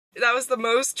That was the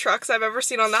most trucks I've ever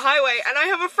seen on the highway, and I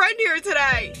have a friend here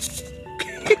today.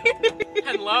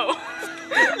 Hello.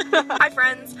 Hi,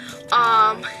 friends.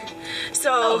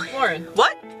 So Lauren.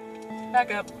 What?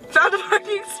 Back up. Found a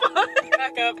parking spot.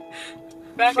 Back up.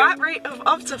 Back Flat up. rate of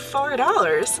up to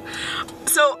 $4.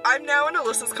 So I'm now in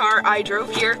Alyssa's car. I drove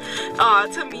here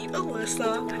to meet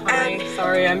Alyssa. Hi.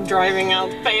 Sorry, I'm driving. I'll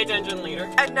pay attention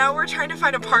later. And now we're trying to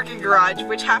find a parking garage,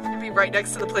 which happened to be right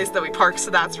next to the place that we parked,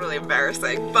 so that's really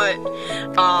embarrassing. But,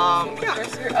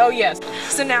 yeah. Oh, yes.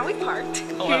 So now we parked.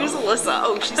 Hello. Here's Alyssa.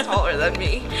 Oh, she's taller than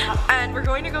me. And we're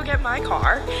going to go get my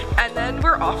car, and then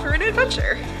we're off for an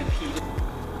adventure.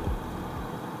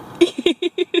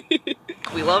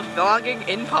 We love vlogging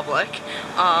in public.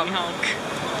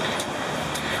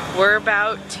 We're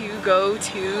about to go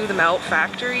to the Melt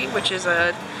Factory, which is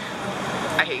a...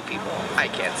 I hate people. I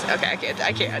can't. Okay,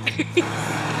 I can't.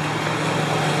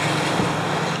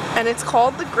 And it's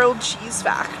called the Grilled Cheese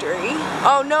Factory.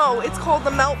 Oh no, it's called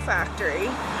the Melt Factory.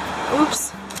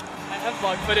 Oops. I have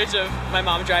vlog footage of my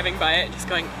mom driving by it and just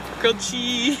going, grilled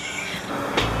cheese.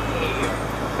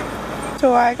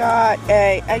 So I got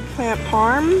a eggplant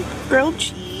parm, grilled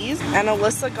cheese, and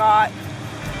Alyssa got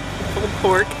Pulled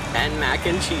pork and mac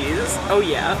and cheese. Oh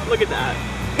yeah, look at that.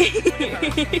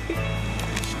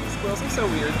 Squirrels are so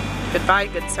weird. Goodbye,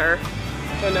 good sir.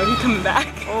 Oh no, he's coming back.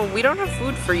 Oh, we don't have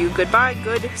food for you. Goodbye,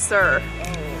 good sir.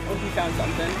 Oh, he found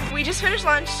something. We just finished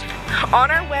lunch,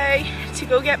 on our way to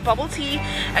go get bubble tea,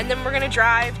 and then we're gonna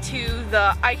drive to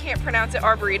the, I can't pronounce it,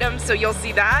 Arboretum, so you'll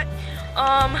see that.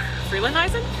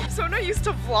 Freelandizing? So not used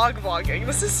to vlogging.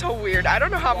 This is so weird. I don't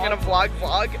know how I'm gonna vlog.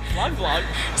 Vlog.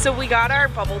 So we got our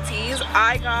bubble teas.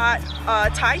 I got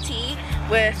Thai tea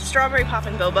with strawberry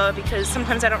poppin' boba because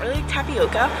sometimes I don't really like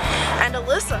tapioca. And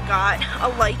Alyssa got a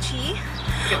lychee.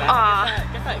 Get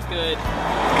that good.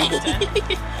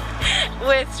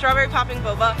 with strawberry popping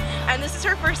boba, and this is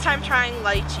her first time trying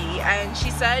lychee, and she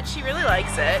said she really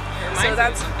likes it. So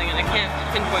that's something, and I can't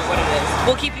pinpoint what it is.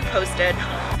 We'll keep you posted.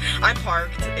 I'm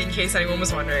parked, in case anyone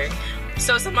was wondering.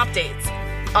 So some updates.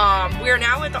 We are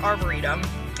now at the Arboretum.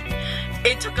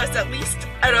 It took us at least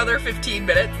another 15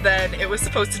 minutes than it was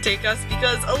supposed to take us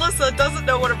because Alyssa doesn't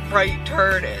know what a right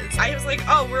turn is. I was like,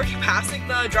 oh, we're passing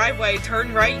the driveway,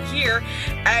 turn right here.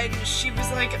 And she was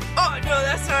like, oh, no,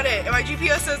 that's not it. And my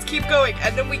GPS says keep going.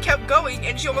 And then we kept going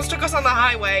and she almost took us on the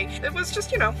highway. It was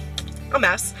just, you know, a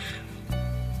mess.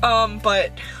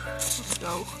 But let's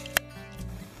go.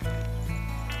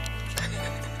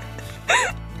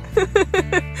 You're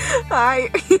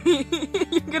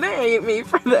gonna hate me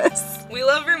for this. We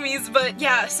love Hermes, but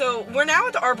yeah, so we're now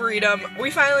at the Arboretum.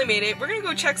 We finally made it. We're gonna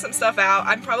go check some stuff out.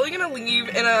 I'm probably gonna leave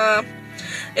in a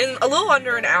little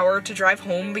under an hour to drive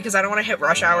home because I don't want to hit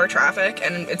rush hour traffic,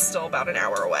 and it's still about an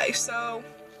hour away. So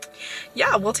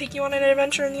yeah, we'll take you on an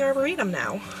adventure in the Arboretum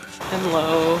now.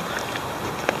 Hello.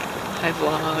 Hi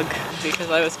vlog. Because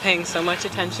I was paying so much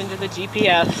attention to the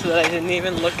GPS that I didn't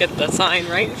even look at the sign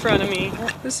right in front of me.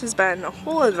 This has been a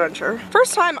whole adventure.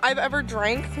 First time I've ever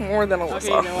drank more than Alyssa.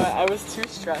 Okay, you know what? I was too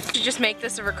stressed. To just make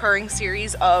this a recurring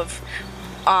series of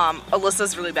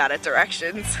Alyssa's really bad at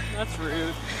directions. That's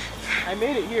rude. I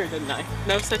made it here, didn't I?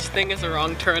 No such thing as a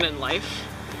wrong turn in life.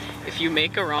 If you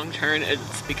make a wrong turn,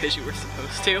 it's because you were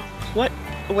supposed to. What?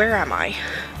 Where am I?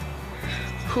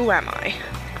 Who am I?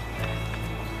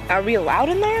 Are we allowed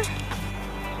in there?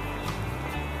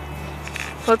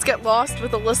 Let's get lost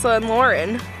with Alyssa and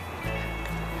Lauren.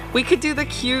 We could do the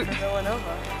cute.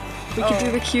 Villanova. We could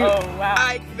do the cute. Oh wow.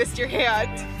 I missed your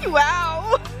hand.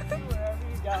 Wow.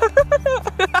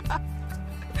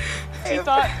 She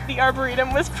thought the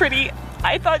Arboretum was pretty.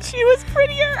 I thought she was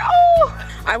prettier. Oh.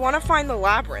 I want to find the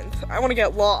labyrinth. I want to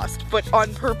get lost, but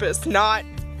on purpose, not.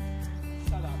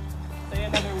 Shut up. Say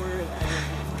another word.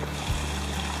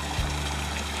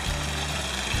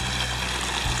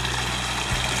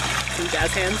 Some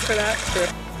jazz hands for that. Sure.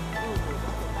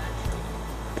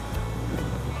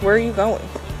 Where are you going?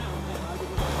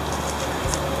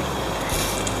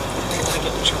 I don't want to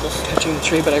get in trouble for touching the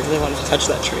tree, but I really wanted to touch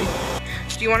that tree.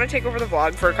 Do you want to take over the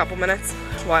vlog for a couple minutes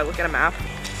while I look at a map?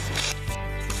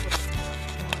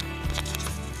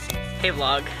 Hey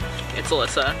vlog, it's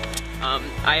Alyssa.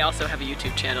 I also have a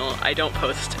YouTube channel. I don't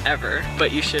post ever,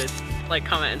 but you should like,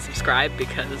 comment, and subscribe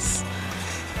because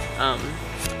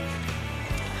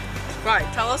Right,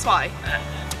 tell us why.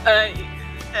 I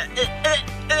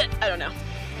don't know.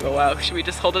 Oh wow, should we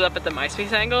just hold it up at the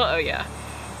MySpace angle? Oh yeah.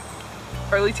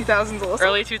 Early 2000s Alyssa?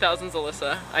 Early 2000s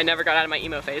Alyssa. I never got out of my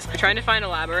emo phase. I'm trying to find a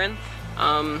labyrinth.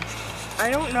 I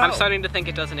don't know. I'm starting to think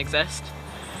it doesn't exist.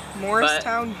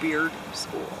 Morristown Beard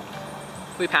School.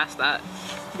 We passed that.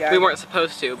 Yeah. We weren't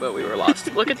supposed to, but we were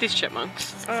lost. Look at these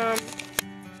chipmunks. I'm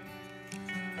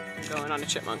going on a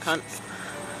chipmunk hunt.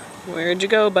 Where'd you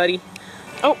go, buddy?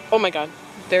 Oh my god.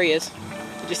 There he is.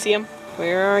 Did you see him?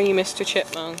 Where are you, Mr.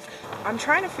 Chipmunk? I'm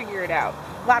trying to figure it out.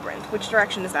 Labyrinth, which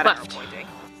direction is that arrow Left. pointing?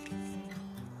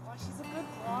 Oh, she's a good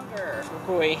vlogger. Oh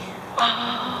boy.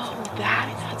 Oh,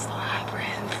 that's the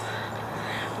labyrinth.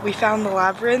 We found the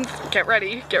labyrinth. Get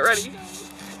ready, get ready.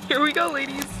 Here we go,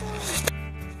 ladies.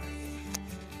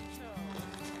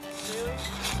 Really?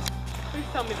 Please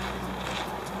tell me that.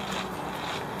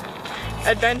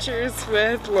 Adventures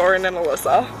with Lauren and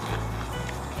Alyssa.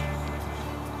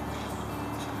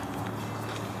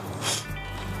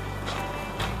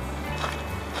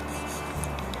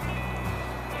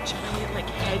 Giant like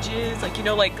hedges, like you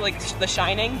know, like The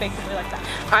Shining, basically like that.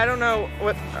 I don't know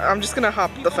what. I'm just gonna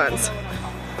hop the fence.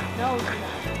 No,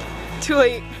 Too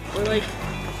late. we're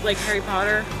like Harry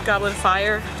Potter, Goblet of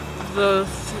Fire, the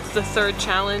third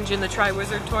challenge in the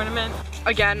Triwizard Tournament.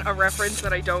 Again, a reference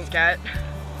that I don't get.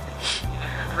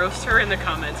 Roast her in the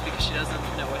comments because she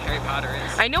doesn't know what Harry Potter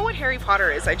is. I know what Harry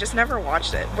Potter is, I just never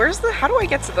watched it. Where's the, how do I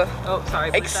get to the, Oh, sorry.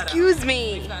 excuse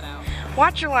me.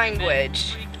 Watch your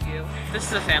language. Thank you. This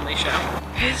is a family show.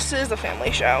 This is a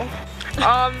family show.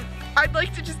 I'd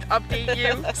like to just update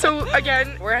you. So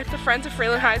again, we're at the Friends of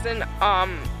Frelinghuysen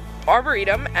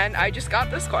Arboretum, and I just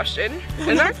got this question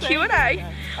in our Q&A.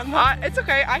 It's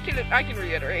okay, I can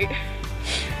reiterate.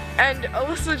 And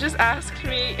Alyssa just asked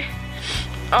me,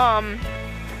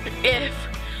 if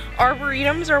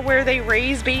arboretums are where they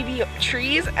raise baby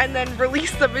trees and then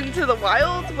release them into the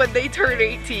wild when they turn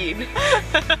 18.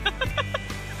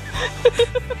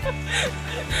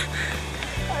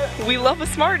 We love a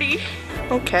smarty.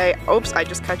 Okay, oops, I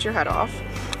just cut your head off.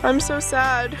 I'm so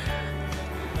sad.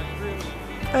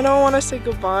 I don't want to say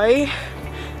goodbye.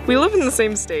 We live in the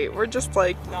same state. We're just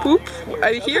like, boop,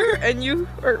 I'm here and you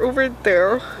are over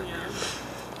there.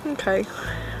 Okay.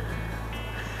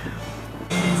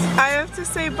 I have to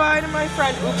say bye to my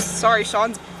friend. Oops, sorry,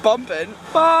 Sean's bumping.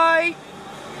 Bye.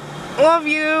 Love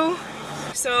you.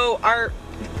 So our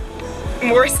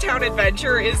Morristown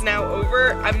adventure is now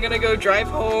over. I'm gonna go drive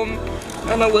home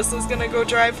and Alyssa's gonna go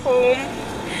drive home.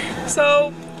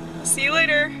 So, see you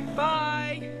later.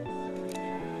 Bye.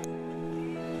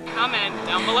 Comment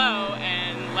down below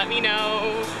and let me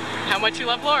know how much you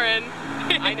love Lauren.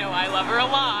 I know I love her a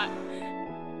lot.